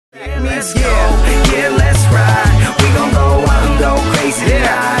let's go. Yeah, let's ride. We gon' go out and go crazy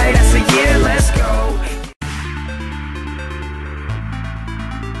tonight. I said, yeah, let's go.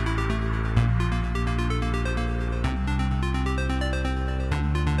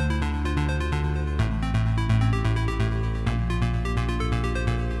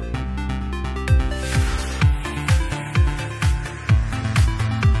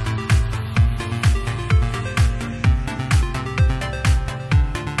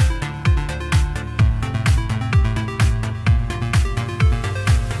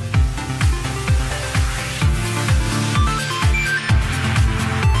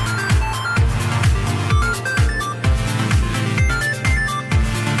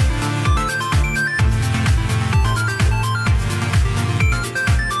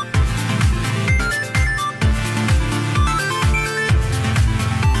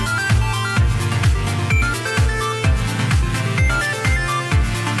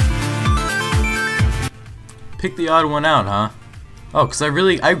 Pick the odd one out, huh? Oh, because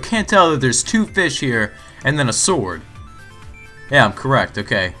I can't tell that there's 2 fish here and then a sword. Yeah, I'm correct.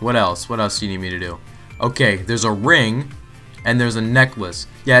 Okay, what else? What else do you need me to do? Okay, there's a ring and there's a necklace.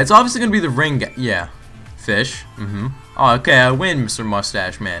 Yeah, it's obviously going to be the ring. Yeah. Fish. Oh, okay, I win, Mr.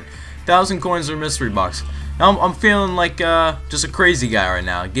 Mustache Man. 1,000 coins or mystery box. Now I'm feeling like just a crazy guy right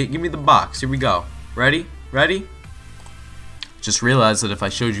now. Give me the box. Here we go. Ready? Ready? Just realized that if I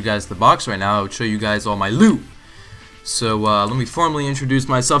showed you guys the box right now, I would show you guys all my loot. So let me formally introduce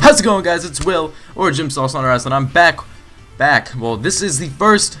myself. How's it going, guys? It's Will, or Jim Sauce on and I'm back. Well, this is the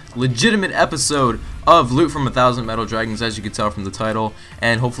first legitimate episode of Loot from 1,000 Metal Dragons, as you can tell from the title,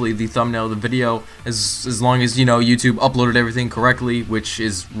 and hopefully the thumbnail of the video, as long as, you know, YouTube uploaded everything correctly, which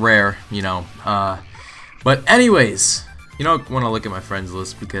is rare, you know. But anyways, you don't want to look at my friends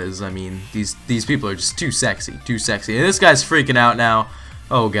list because, I mean, these people are just too sexy. And this guy's freaking out now.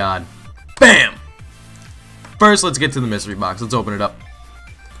 Oh, God. Bam! First, let's get to the mystery box. Let's open it up.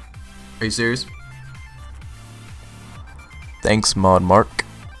 Are you serious? Thanks, Mod Mark.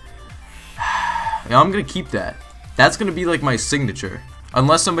 Yeah, I'm gonna keep that. That's gonna be like my signature.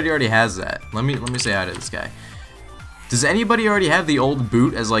 Unless somebody already has that. Let me say hi to this guy. Does anybody already have the old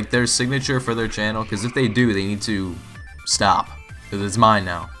boot as like their signature for their channel? Because if they do, they need to stop. Because it's mine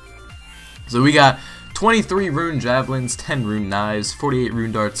now. So we got 23 rune javelins, 10 rune knives, 48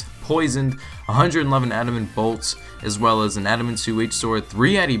 rune darts, poisoned, 111 adamant bolts, as well as an adamant 2H sword,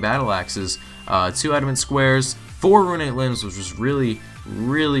 3 addy battle axes, 2 adamant squares, 4 runate limbs, which was really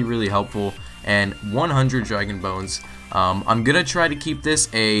helpful, and 100 dragon bones. I'm gonna try to keep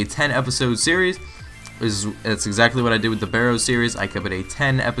this a 10 episode series. That's exactly what I did with the Barrow series. I kept it a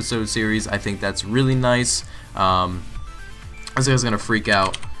 10 episode series. I think that's really nice. This guy's gonna freak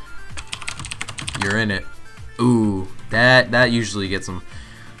out. You're in it. Ooh, that usually gets him.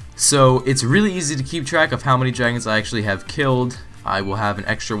 So it's really easy to keep track of how many dragons I actually have killed. I will have an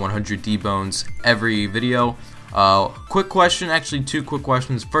extra 100 D-bones every video. Quick question, actually 2 quick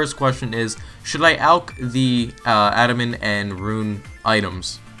questions. First question is, should I alch the adamant and rune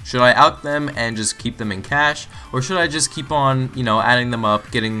items? Should I alch them and just keep them in cash? Or should I just keep on, you know, adding them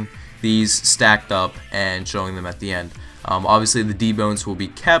up, getting these stacked up and showing them at the end? Obviously the D-bones will be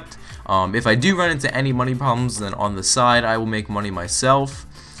kept. If I do run into any money problems, then on the side I will make money myself.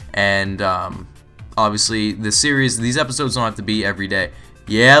 And obviously the series, these episodes don't have to be every day.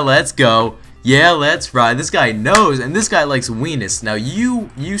 Yeah, let's go. Yeah, let's ride. This guy knows, and this guy likes weenus. Now you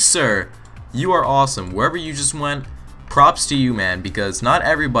sir, you are awesome. Wherever you just went, props to you, man, because not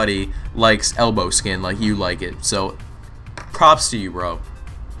everybody likes elbow skin like you like it. So props to you, bro.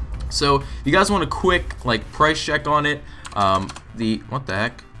 So if you guys want a quick like price check on it, what the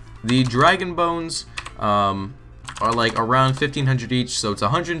heck? The dragon bones are like around 1,500 each, so it's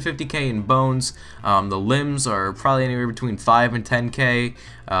 150k in bones. The limbs are probably anywhere between 5 and 10k,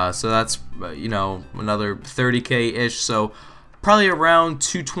 so that's you know, another 30k ish, so probably around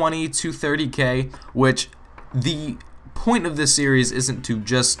 220, 230k, which the point of this series isn't to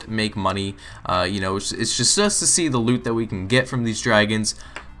just make money. You know, it's just to see the loot that we can get from these dragons,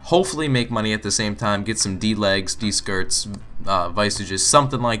 hopefully make money at the same time, get some D-legs, D-skirts, visages,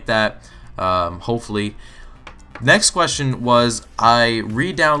 something like that, hopefully. Next question was, I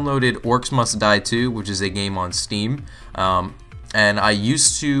re-downloaded Orcs Must Die 2, which is a game on Steam, and I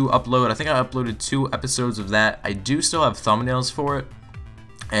used to upload, I think I uploaded 2 episodes of that. I do still have thumbnails for it.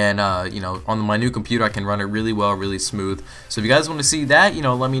 And you know, on my new computer I can run it really well, really smooth. So if you guys want to see that, you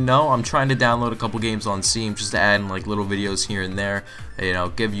know, let me know. I'm trying to download a couple games on Steam just to add in like little videos here and there, you know,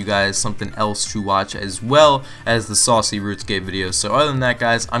 give you guys something else to watch as well as the saucy RuneScape videos. So other than that,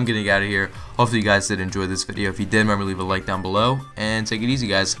 guys, I'm getting out of here. Hopefully you guys did enjoy this video. If you did, remember to leave a like down below and take it easy,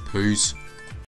 guys. Peace.